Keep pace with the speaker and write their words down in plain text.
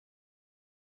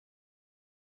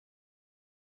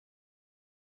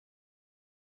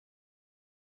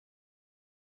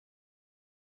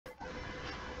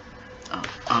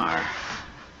are.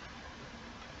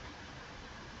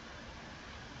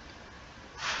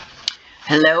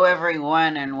 Hello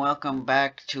everyone and welcome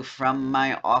back to From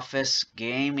My Office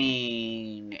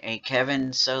Gaming, a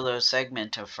Kevin solo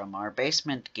segment of From Our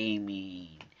Basement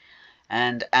Gaming.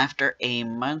 And after a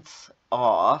month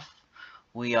off,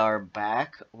 we are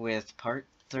back with part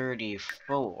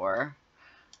 34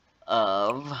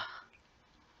 of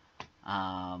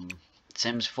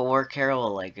Sims 4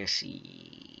 Carroll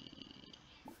Legacy.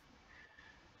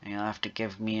 You'll have to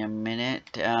give me a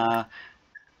minute. No,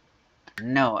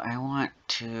 I want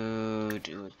to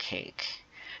do a cake.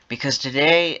 Because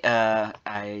today,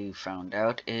 I found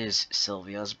out, is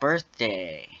Sylvia's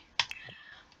birthday.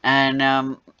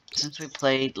 And, since we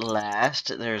played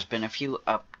last, there's been a few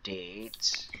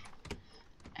updates.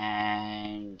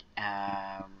 And,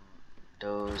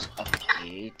 those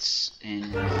updates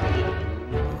include...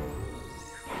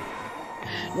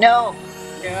 No!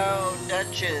 No,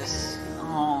 Duchess!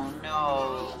 Oh,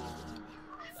 no.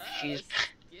 She's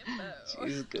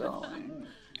going.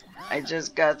 I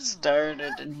just got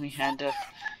started and we had to...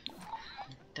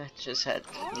 Duchess had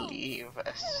to leave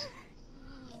us.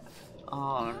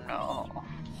 Oh no.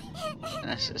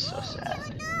 This is so sad.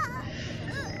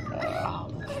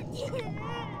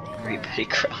 Everybody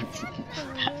groaning in the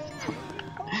bathroom.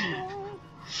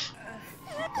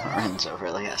 Lorenzo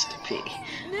really has to pee.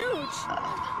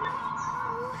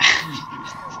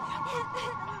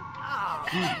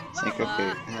 It's like,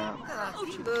 okay,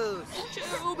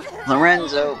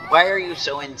 Lorenzo, why are you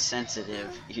so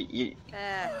insensitive?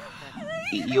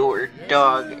 Your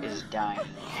dog is dying.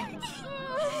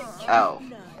 Oh,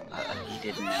 he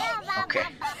didn't know. Okay.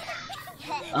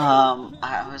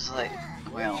 I was like,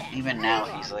 well, even now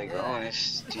he's like, oh, it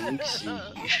stinks in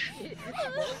here.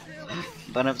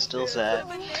 But I'm still sad.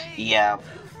 Yeah.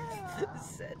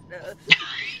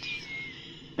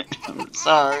 I'm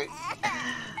sorry.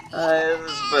 It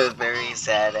was both very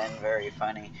sad and very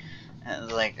funny. I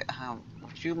was like,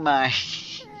 would you mind?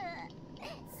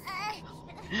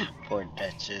 Poor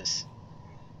Duchess.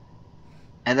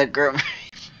 And the Grim Reaper.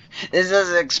 This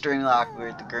is extremely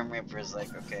awkward. The Grim Reaper is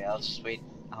like, okay, I'll just wait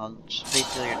till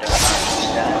you're done.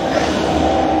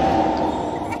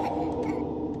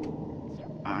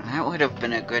 Oh, that would have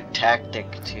been a good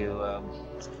tactic to,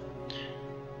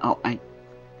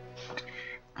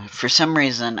 for some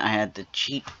reason, I had the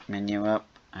cheat menu up.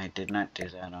 I did not do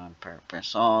that on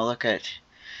purpose. Oh, look at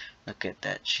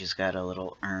that. She's got a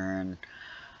little urn.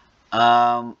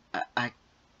 I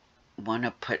want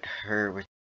to put her with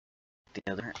the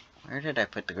other. Where did I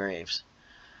put the graves?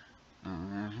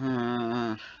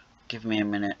 Give me a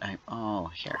minute. Oh,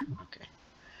 here. Okay.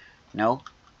 No.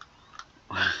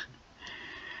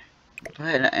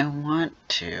 But I want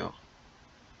to.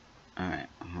 Alright,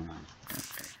 hold on.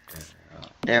 Okay.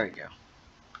 There we go.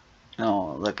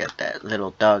 Oh, look at that little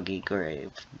doggy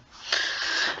grave.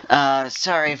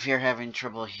 Sorry if you're having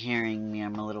trouble hearing me.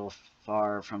 I'm a little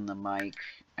far from the mic.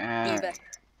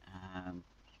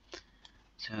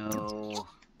 So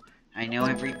I know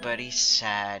everybody's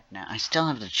sad now. I still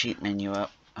have the cheat menu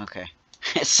up. Okay.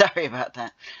 Sorry about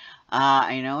that.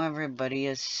 I know everybody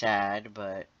is sad,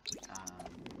 but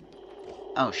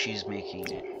oh, she's making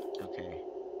it. Okay.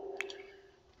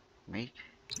 Make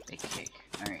cake.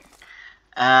 Alright.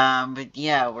 But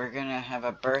yeah, we're gonna have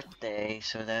a birthday,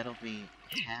 so that'll be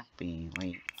happy.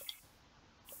 Wait.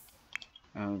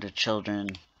 Oh, the children.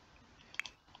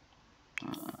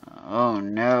 Oh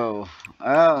no.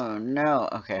 Oh no.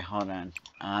 Okay, hold on.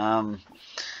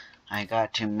 I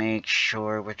got to make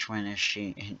sure which one is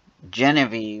she.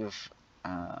 Genevieve.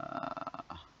 Can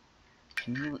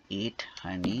you eat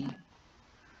honey?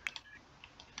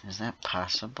 Is that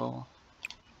possible?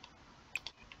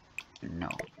 No.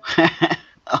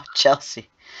 Oh, Chelsea.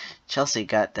 Chelsea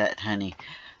got that honey.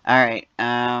 Alright,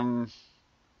 let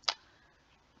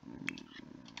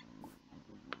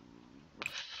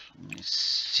me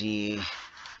see.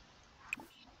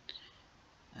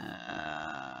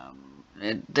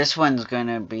 This one's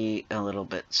gonna be a little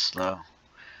bit slow.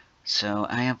 So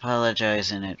I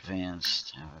apologize in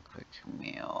advance. Have a quick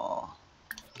meal.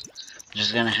 I'm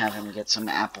just gonna have him get some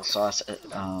applesauce.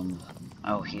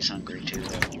 Oh, he's hungry too.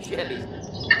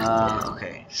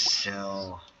 Okay,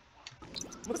 so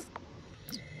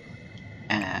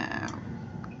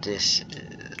this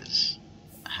is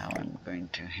how I'm going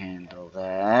to handle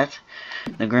that.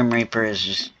 The Grim Reaper is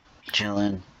just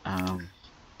chilling.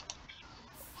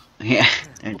 Yeah,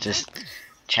 they're just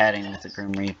chatting with the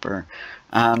Grim Reaper.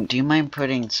 Do you mind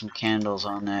putting some candles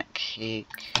on that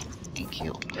cake? Thank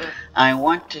you. I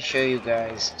want to show you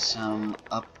guys some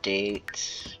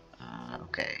updates.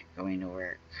 Okay, going to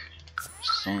work.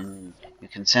 You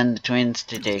can send the twins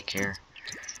to daycare.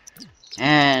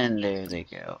 And there they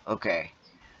go. Okay.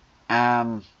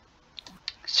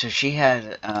 So she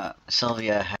had,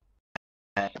 Sylvia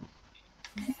had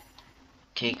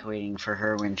cake waiting for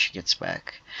her when she gets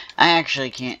back. I actually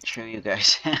can't show you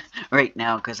guys right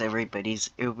now because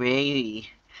everybody's away.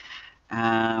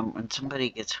 When somebody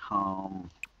gets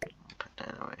home, I'll put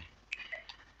that away.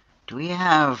 Do we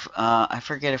have, I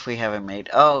forget if we have a maid.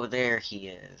 Oh, there he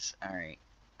is. Alright.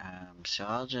 So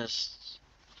I'll just,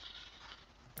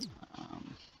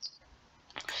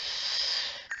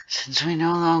 since we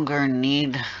no longer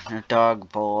need the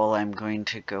dog bowl, I'm going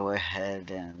to go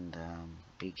ahead and,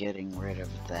 be getting rid of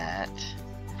that.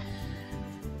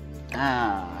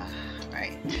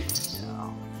 Right.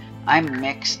 So, I'm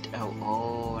mixed.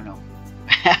 Oh no.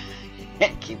 I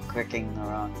keep clicking the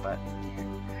wrong button here.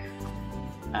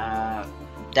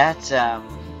 That's, don't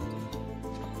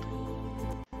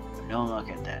look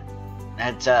at that.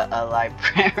 That's a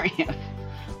library of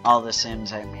all the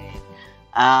Sims I made.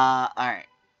 Alright.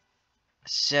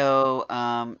 So,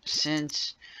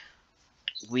 since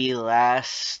we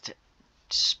last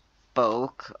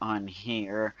spoke on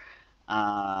here,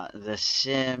 The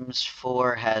Sims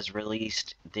 4 has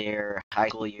released their high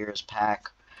school years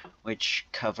pack, which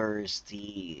covers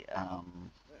the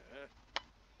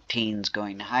teens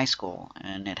going to high school,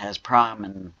 and it has prom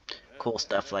and cool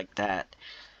stuff like that.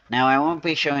 Now, I won't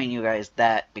be showing you guys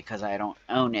that because I don't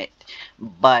own it,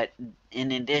 but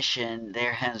in addition,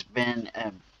 there has been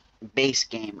a base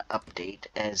game update,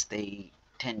 as they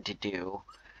tend to do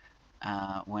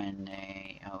when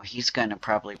they... Oh, he's going to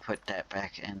probably put that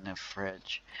back in the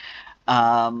fridge.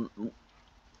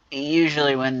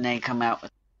 Usually when they come out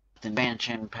with the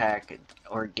expansion pack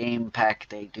or game pack,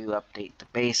 they do update the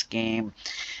base game.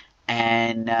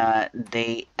 And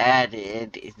they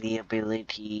added the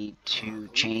ability to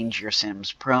change your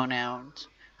Sim's pronouns,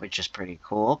 which is pretty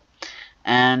cool.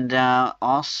 And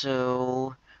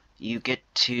also, you get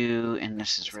to, and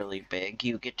this is really big,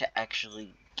 you get to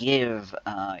actually give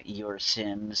your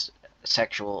Sims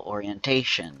sexual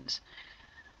orientations.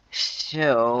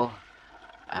 So,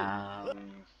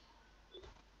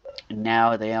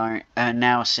 now they aren't,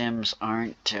 now Sims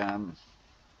aren't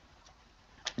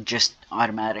just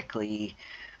automatically,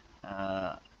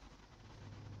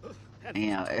 you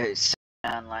know,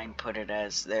 online put it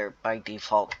as they're by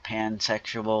default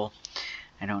pansexual.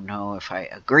 I don't know if I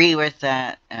agree with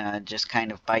that. Just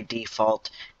kind of by default,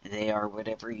 they are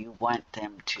whatever you want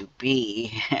them to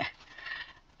be.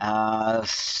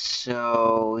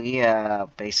 So yeah,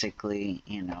 basically,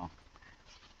 you know,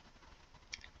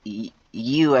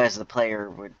 you as the player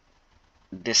would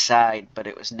decide, but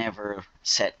it was never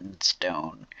set in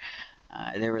stone.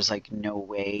 There was like no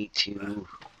way to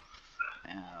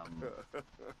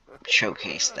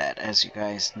showcase that, as you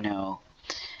guys know.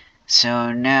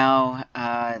 So now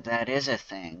that is a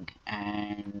thing,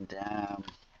 and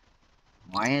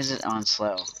why is it on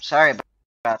slow? Sorry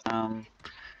about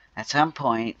at some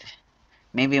point,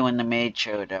 maybe when the maid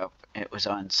showed up, it was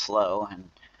on slow, and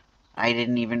I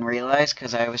didn't even realize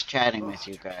because I was chatting with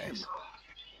you guys.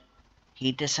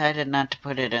 He decided not to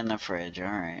put it in the fridge.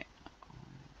 Alright.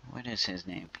 What is his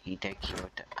name?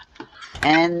 Hidekyoto.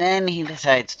 And then he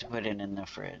decides to put it in the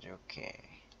fridge. Okay.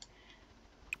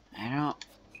 I don't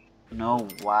know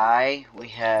why we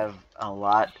have a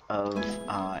lot of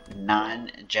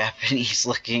non-Japanese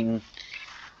looking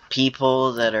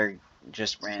people that are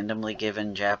just randomly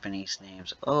given Japanese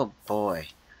names. Oh boy.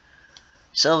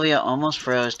 Sylvia almost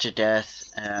froze to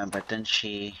death, but then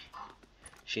she's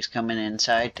coming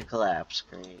inside to collapse.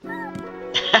 Great.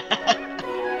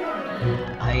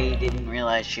 I didn't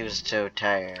realize she was so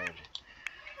tired.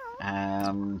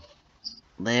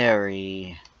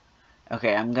 Larry.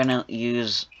 Okay, I'm gonna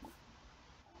use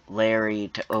Larry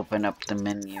to open up the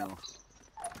menu.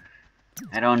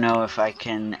 I don't know if I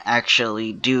can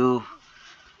actually do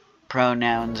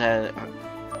pronouns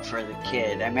for the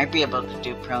kid. I might be able to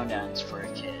do pronouns for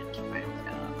a kid, but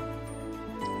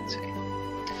let's see.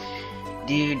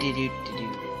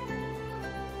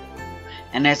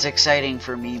 And it's exciting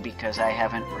for me because I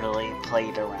haven't really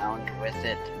played around with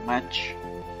it much.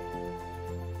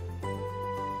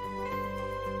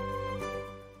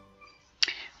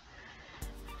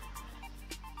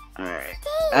 Alright.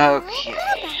 Okay.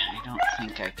 I don't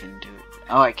think I can do it.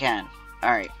 Oh, I can.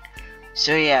 Alright.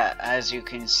 So yeah, as you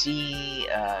can see,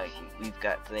 we've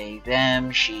got they,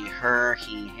 them, she, her,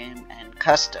 he, him, and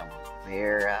custom,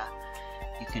 where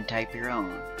you can type your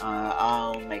own.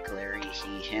 I'll make Larry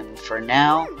he, him for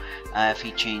now. If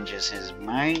he changes his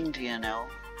mind, you know,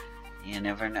 you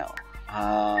never know.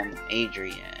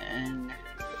 Adrian.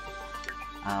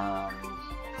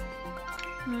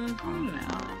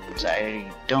 Pronouns.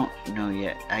 I don't know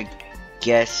yet. I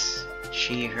guess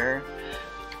she, her.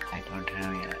 I don't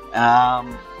know yet.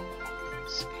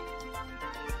 Let's see.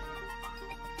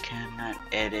 Cannot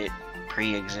edit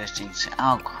pre-existing.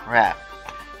 Oh crap!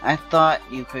 I thought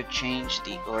you could change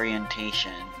the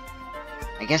orientation.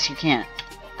 I guess you can't.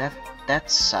 That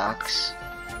sucks.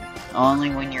 Only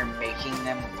when you're making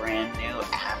them brand new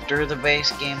after the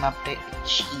base game update.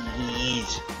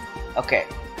 Jeez. Okay,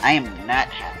 I am not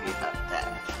happy about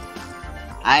that.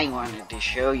 I wanted to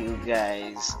show you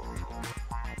guys.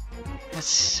 That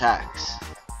sucks.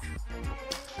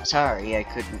 Sorry, I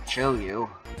couldn't show you.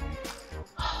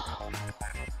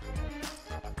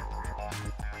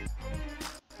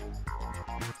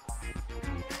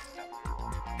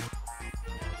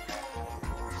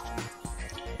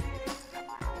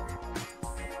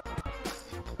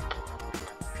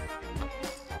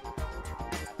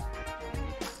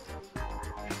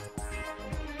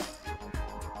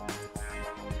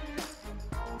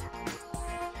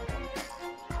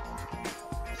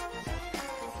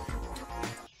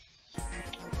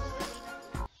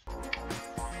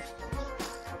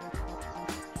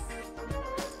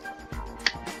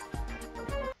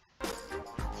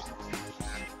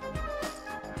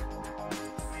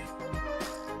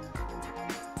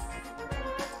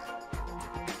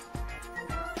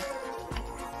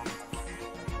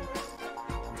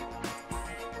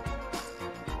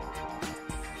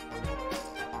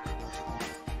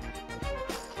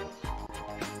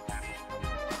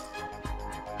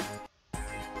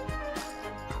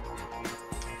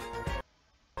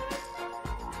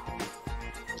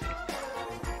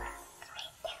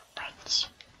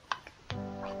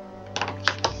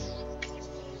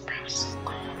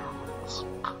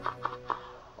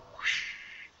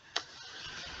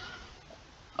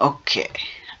 Okay.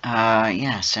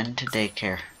 Yeah, send to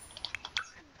daycare.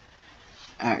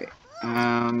 Alright.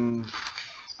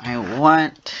 I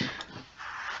want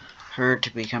her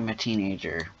to become a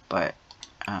teenager, but,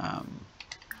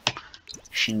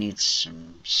 she needs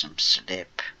some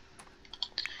sleep.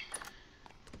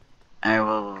 I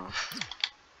will...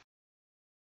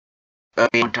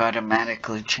 They won't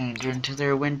automatically change into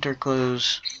their winter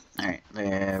clothes. Alright,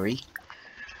 Larry.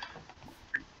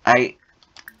 I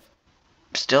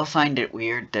still find it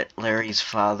weird that Larry's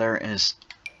father is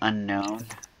unknown.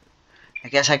 I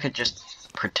guess I could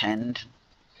just pretend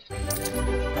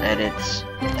that it's...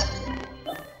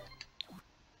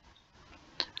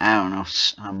 I don't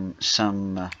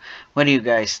know, what do you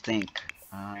guys think?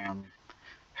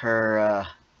 Her,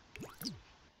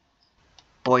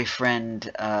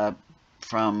 boyfriend,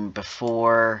 from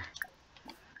before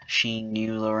she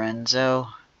knew Lorenzo?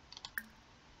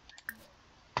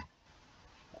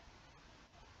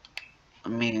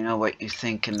 Let me know what you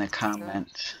think in the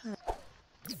comments.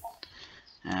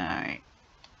 Alright.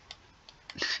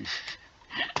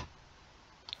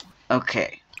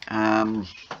 Okay, now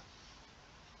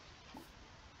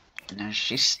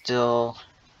she's still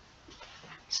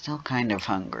kind of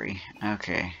hungry.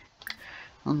 Okay.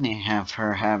 Let me have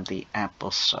her have the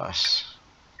applesauce.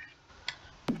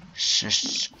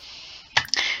 Just,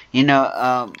 you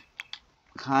know,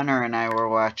 Connor and I were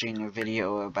watching a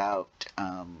video about,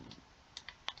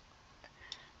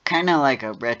 kind of like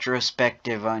a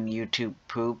retrospective on YouTube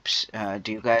poops.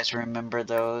 Do you guys remember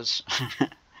those?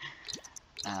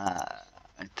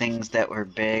 Things that were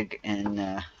big in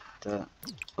the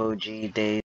OG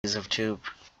days of Tube.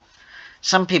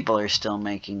 Some people are still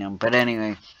making them, but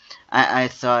anyway, I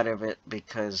thought of it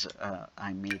because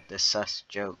I made the sus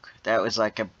joke. That was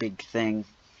like a big thing.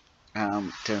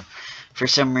 For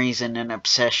some reason, an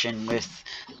obsession with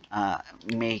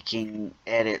making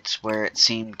edits where it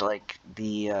seemed like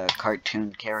the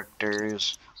cartoon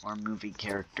characters or movie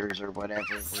characters or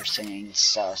whatever were saying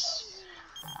sus.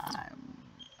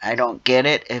 I don't get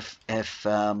it. If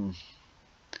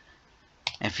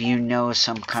you know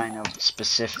some kind of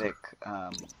specific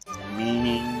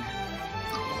meaning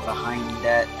behind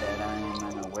that I'm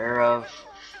unaware of,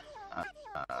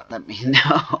 let me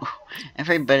know.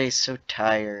 Everybody's so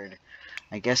tired.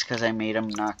 I guess because I made them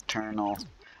nocturnal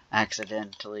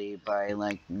accidentally by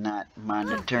like not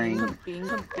monitoring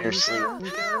their sleep.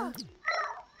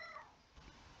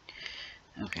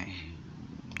 Okay.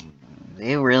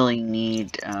 They really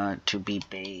need to be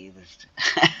bathed.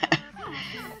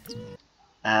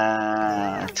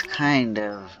 It's kind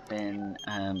of been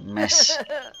a mess.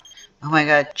 Oh my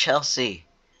god, Chelsea.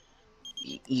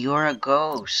 You're a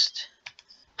ghost.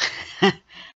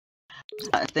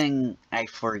 A thing I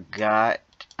forgot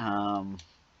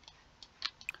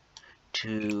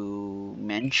to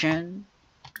mention.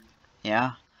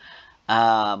 Yeah.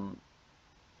 of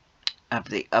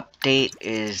the update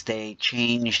is they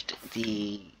changed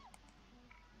the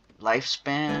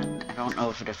lifespan. I don't know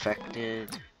if it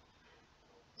affected.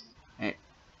 It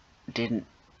didn't.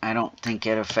 I don't think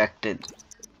it affected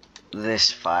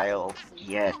this file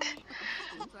yet.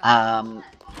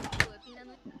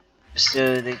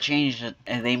 So they changed it,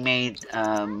 and they made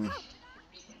the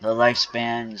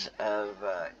lifespans of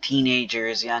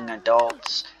teenagers, young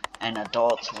adults, and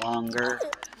adults longer.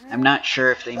 I'm not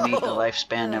sure if they made the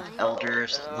lifespan of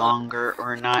elders longer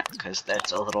or not, because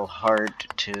that's a little hard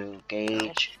to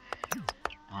gauge.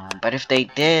 But if they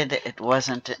did, it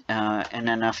wasn't in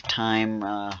enough time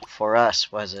for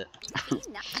us, was it?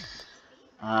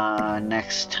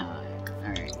 Next time.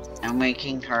 Alright, I'm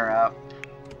waking her up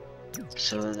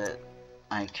so that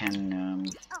I can,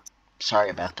 sorry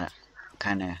about that.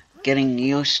 Kind of getting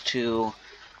used to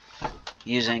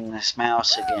using this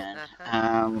mouse again.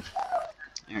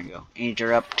 There we go. Age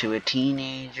her up to a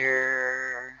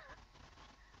teenager.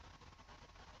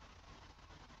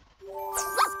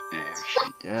 There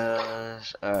she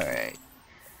goes. Alright.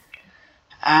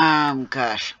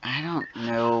 Gosh, I don't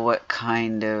know what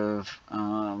kind of,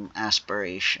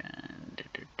 aspiration.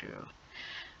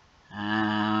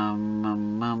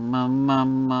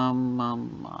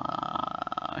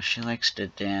 She likes to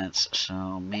dance,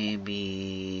 so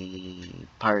maybe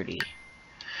party.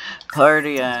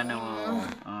 Party animal.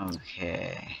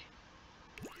 Okay.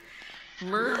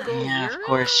 Yeah, of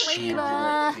course she ended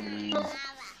up being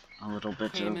a little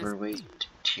bit overweight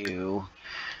too.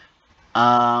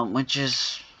 Which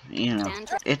is, you know,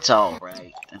 it's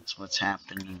alright. That's what's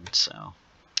happening, so.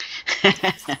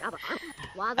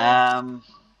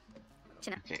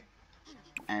 Okay.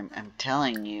 I'm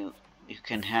telling you, you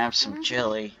can have some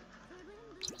chili.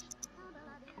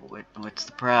 What's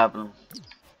the problem?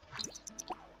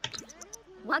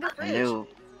 Hello.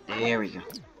 There we go.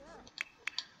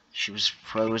 She was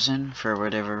frozen for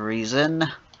whatever reason.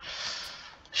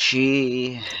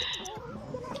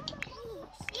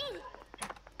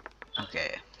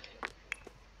 Okay.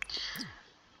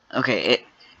 Okay,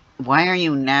 why are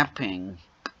you napping?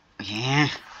 Yeah.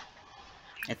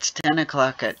 It's 10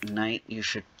 o'clock at night. You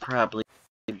should probably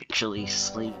be actually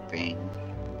sleeping.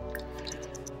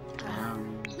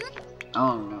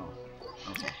 Oh no.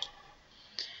 Okay.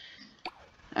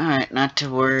 Alright, not to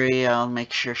worry. I'll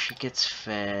make sure she gets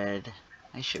fed.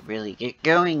 I should really get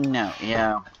going now.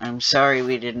 Yeah, I'm sorry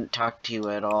we didn't talk to you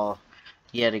at all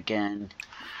yet again.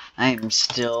 I'm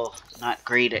still not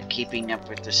great at keeping up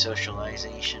with the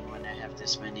socialization when I have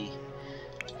this many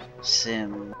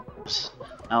Sims.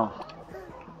 Oh.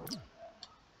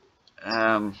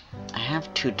 I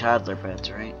have 2 toddler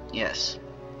beds, right? Yes.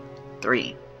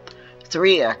 3.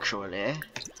 3, actually.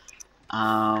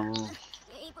 Alright,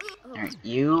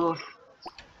 you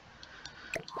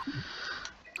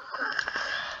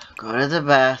go to the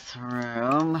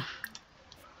bathroom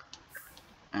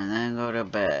and then go to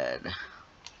bed.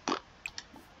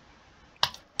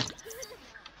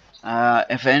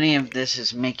 If any of this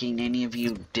is making any of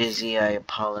you dizzy, I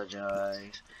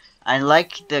apologize. I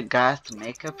like the goth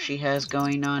makeup she has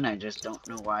going on, I just don't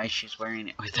know why she's wearing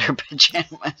it with her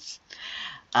pajamas.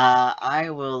 I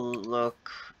will look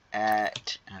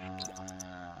at,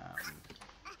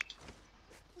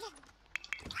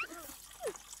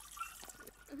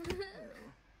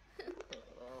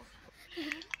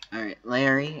 alright,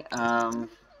 Larry,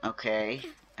 okay,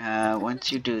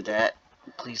 once you do that,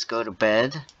 please go to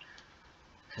bed,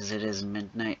 because it is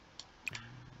midnight.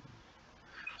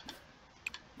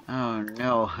 Oh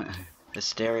no, the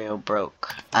stereo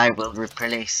broke. I will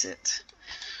replace it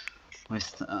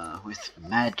with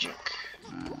magic.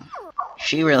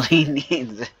 She really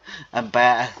needs a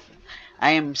bath.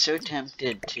 I am so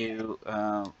tempted to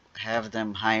have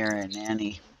them hire a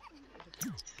nanny.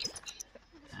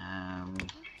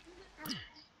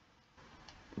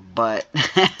 But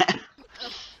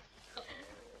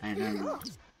I don't know.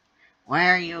 Why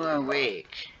are you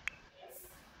awake?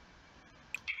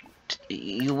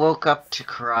 You woke up to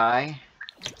cry?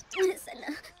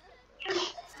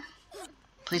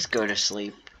 Please go to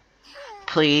sleep.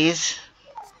 Please.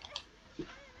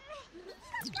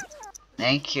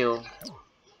 Thank you.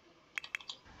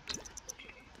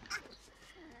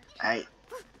 I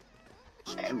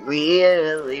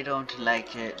really don't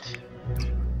like it.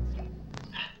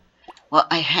 Well,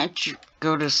 I had you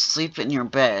go to sleep in your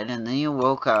bed, and then you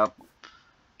woke up.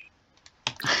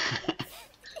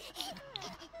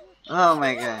 Oh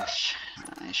my gosh.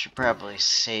 I should probably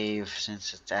save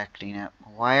since it's acting up.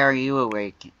 Why are you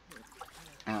awake?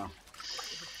 Oh.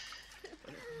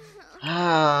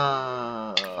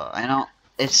 Oh, I don't...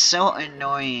 It's so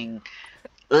annoying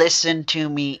Listen to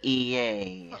me,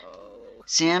 EA.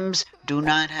 Sims do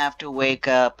not have to wake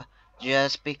up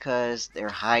just because their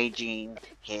hygiene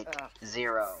hit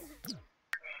 0.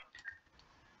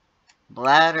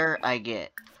 Bladder, I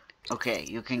get. Okay,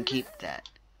 you can keep that.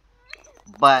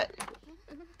 But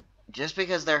just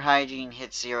because their hygiene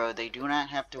hits 0, they do not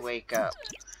have to wake up.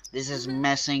 This is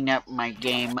messing up my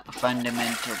game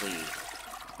fundamentally.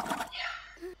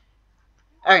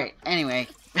 Alright, anyway.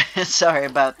 Sorry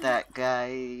about that,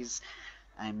 guys.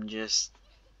 I'm just...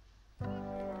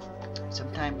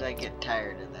 Sometimes I get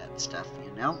tired of that stuff,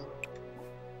 you know?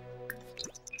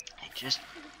 I just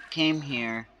came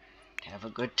here to have a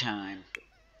good time.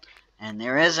 And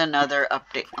there is another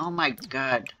update. Oh my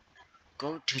god.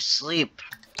 Go to sleep.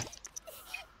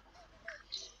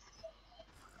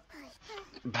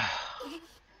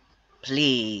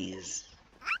 Please.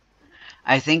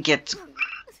 I think it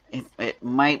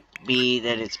might be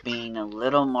that it's being a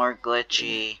little more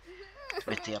glitchy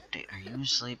with the update. Are you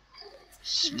asleep?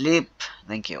 Sleep.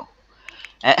 Thank you.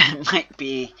 It might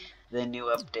be the new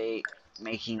update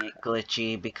making it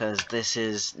glitchy because this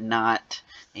is not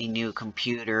a new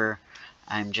computer.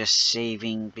 I'm just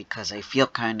saving because I feel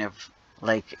kind of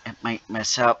like it might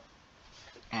mess up.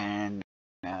 And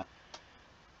oh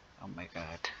my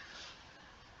god.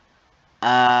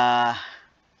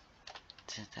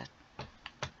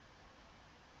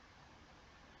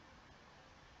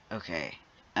 Okay.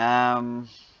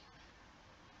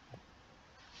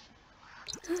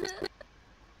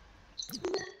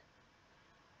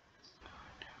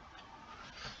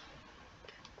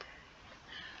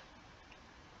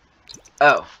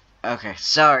 Oh, okay.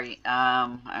 Sorry.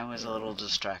 I was a little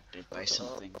distracted by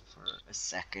something for a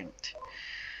second.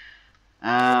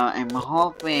 I'm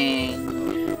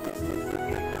hoping...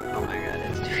 Oh my god,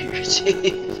 it's New Year's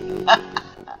Eve.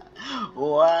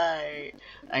 Why?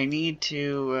 I need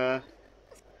to,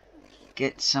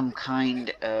 get some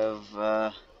kind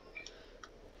of,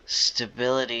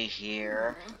 stability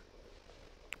here.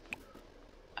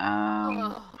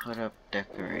 Put up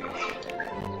decoration.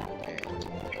 Okay.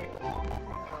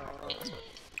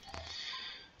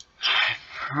 I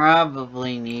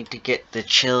probably need to get the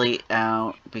chili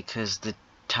out because the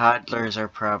toddlers are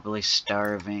probably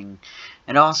starving.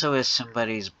 It also is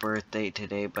somebody's birthday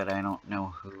today, but I don't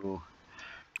know who.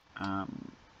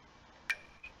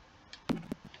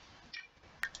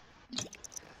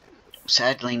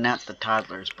 Sadly, not the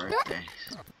toddler's birthday.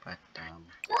 But,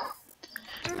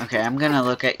 okay, I'm gonna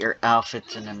look at your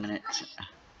outfits in a minute.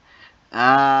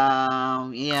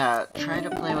 Yeah, try to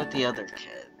play with the other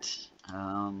kids.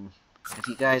 If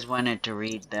you guys wanted to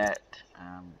read that,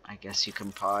 I guess you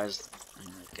can pause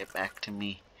and get back to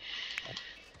me.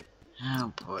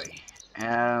 Oh boy.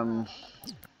 Alright.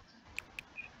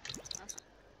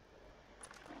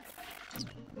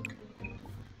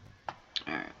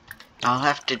 I'll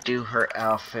have to do her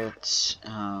outfits,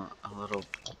 a little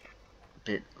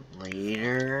bit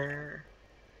later.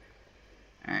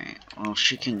 Alright, well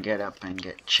she can get up and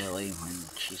get chili when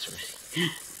she's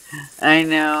ready. I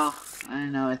know,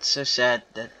 it's so sad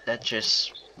that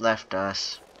just left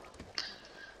us.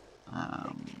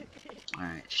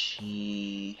 Alright,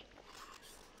 she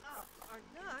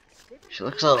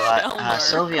looks a lot,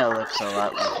 Sylvia looks a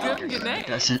lot like her,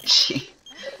 doesn't she?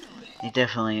 They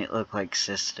definitely look like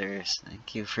sisters.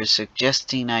 Thank you for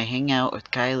suggesting I hang out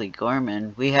with Kylie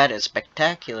Gorman. We had a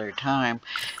spectacular time.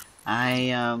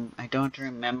 I don't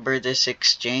remember this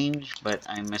exchange, but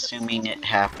I'm assuming it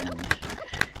happened.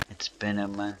 It's been a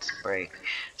month's break.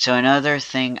 So another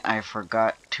thing I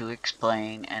forgot to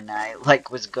explain, and I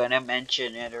was gonna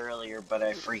mention it earlier, but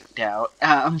I freaked out,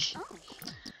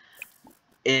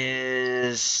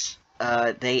 is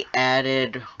they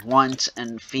added wants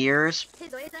and fears,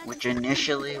 which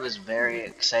initially was very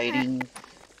exciting,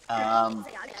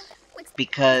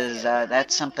 because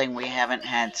that's something we haven't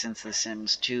had since The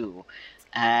Sims 2,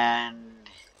 and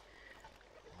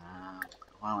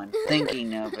while I'm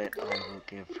thinking of it, I will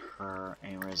give her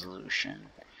a resolution.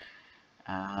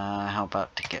 How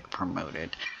about to get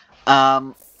promoted?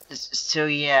 So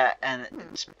yeah, and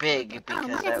it's big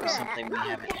because that was something we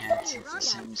haven't had since The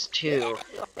Sims 2,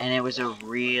 and it was a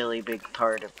really big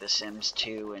part of The Sims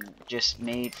 2, and just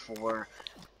made for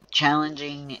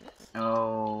challenging...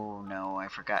 Oh no, I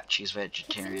forgot she's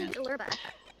vegetarian.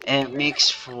 It makes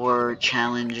for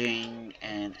challenging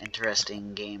and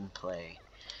interesting gameplay.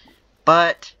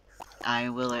 But I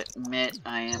will admit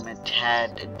I am a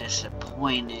tad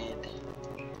disappointed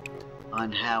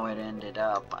on how it ended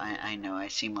up. I know I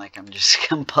seem like I'm just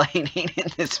complaining in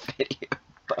this video,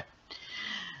 but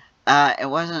it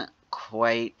wasn't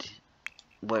quite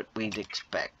what we had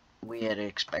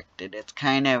expected. It's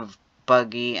kind of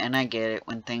buggy, and I get it.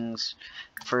 When things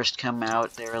first come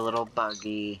out, they're a little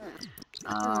buggy.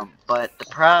 But the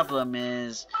problem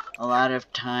is, a lot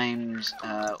of times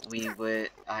I would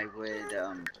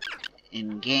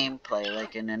in gameplay,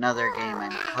 like in another game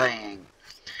I'm playing,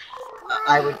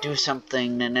 I would do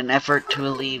something in an effort to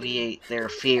alleviate their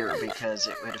fear because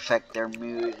it would affect their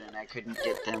mood and I couldn't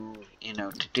get them, you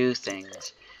know, to do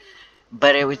things.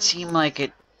 But it would seem like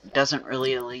it doesn't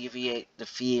really alleviate the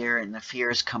fear, and the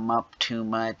fears come up too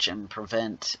much and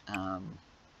prevent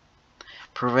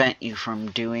you from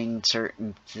doing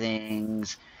certain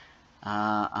things.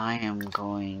 I am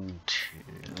going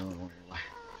to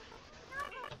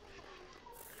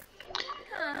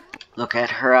look at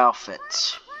her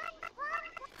outfits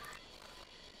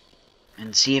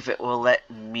and see if it will let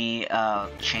me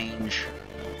change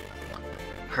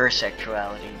her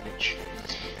sexuality, which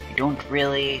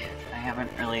I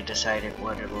haven't really decided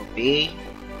what it'll be.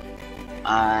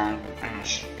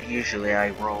 Usually I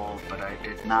roll, but I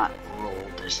did not roll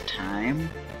this time.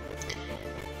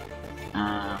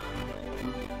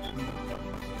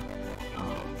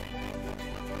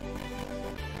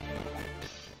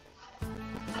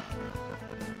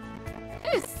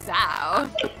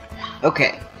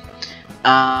 Okay.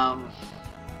 I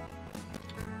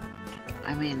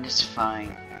mean, it's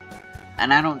fine.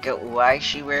 And I don't get why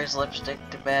she wears lipstick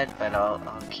to bed, but I'll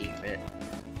keep it.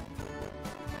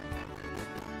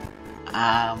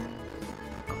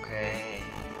 Okay.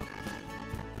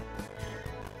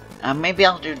 Maybe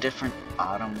I'll do different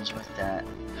autumns with that.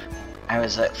 I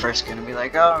was at first gonna be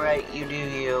like, alright, you do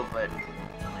you, but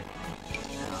I'm like,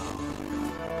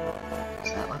 no.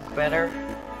 Does that look better?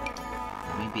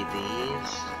 Maybe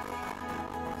these?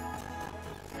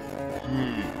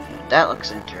 That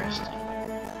looks interesting.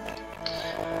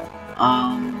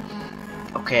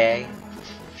 Okay,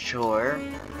 sure.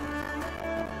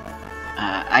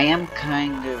 I am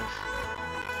kind of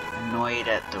annoyed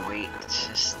at the weight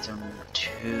system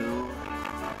too.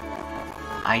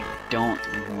 I don't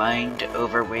mind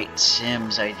overweight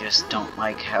Sims, I just don't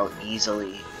like how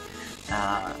easily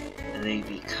they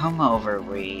become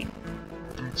overweight.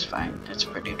 That's fine, that's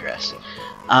pretty dress.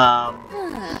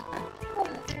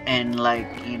 And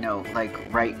like, you know,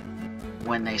 like right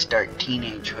when they start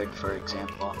teenagehood, for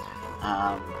example,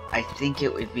 I think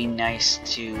it would be nice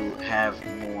to have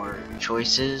more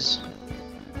choices.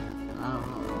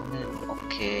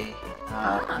 Okay,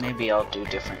 maybe I'll do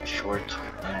different shorts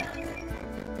with them.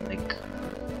 Like,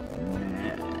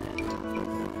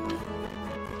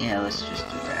 yeah, let's just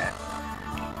do that.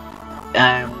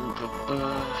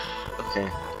 Okay,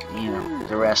 you know,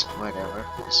 the rest, whatever,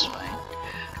 it's fine.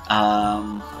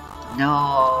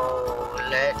 No,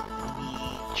 let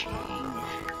me change.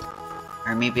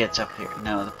 Or maybe it's up here.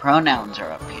 No, the pronouns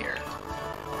are up here.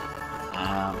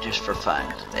 Just for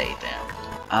fun, they, them.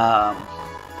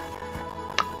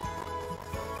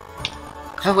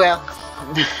 Oh well.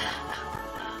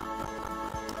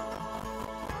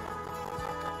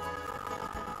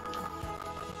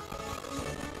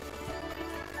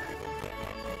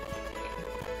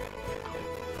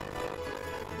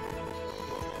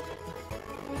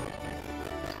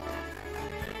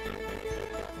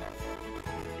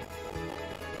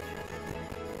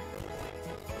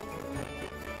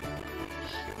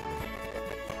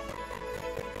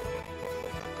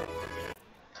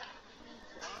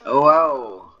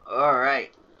 Whoa,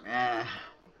 alright.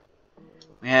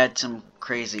 We had some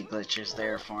crazy glitches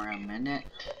there for a minute.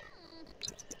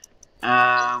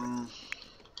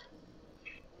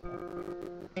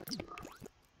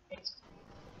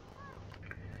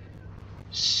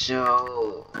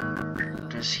 So,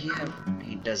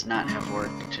 he does not have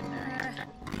work tonight.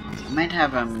 I might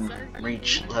have him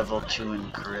reach level 2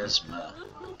 in Charisma.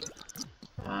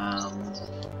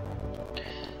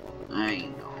 I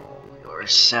know, you're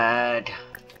sad.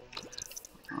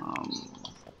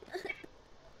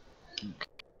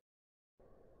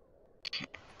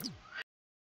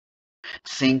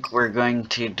 Think we're going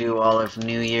to do all of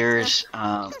New Year's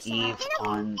Eve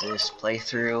on this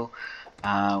playthrough.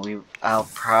 I'll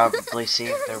probably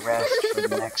save the rest for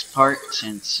the next part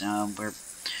since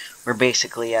we're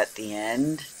basically at the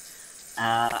end.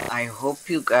 I hope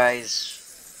you guys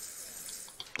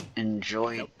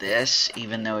enjoyed this,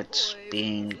 even though it's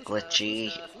being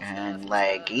glitchy and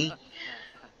laggy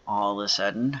all of a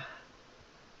sudden.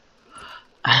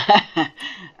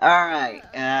 Alright,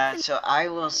 so I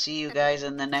will see you guys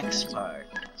in the next part.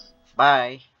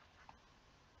 Bye.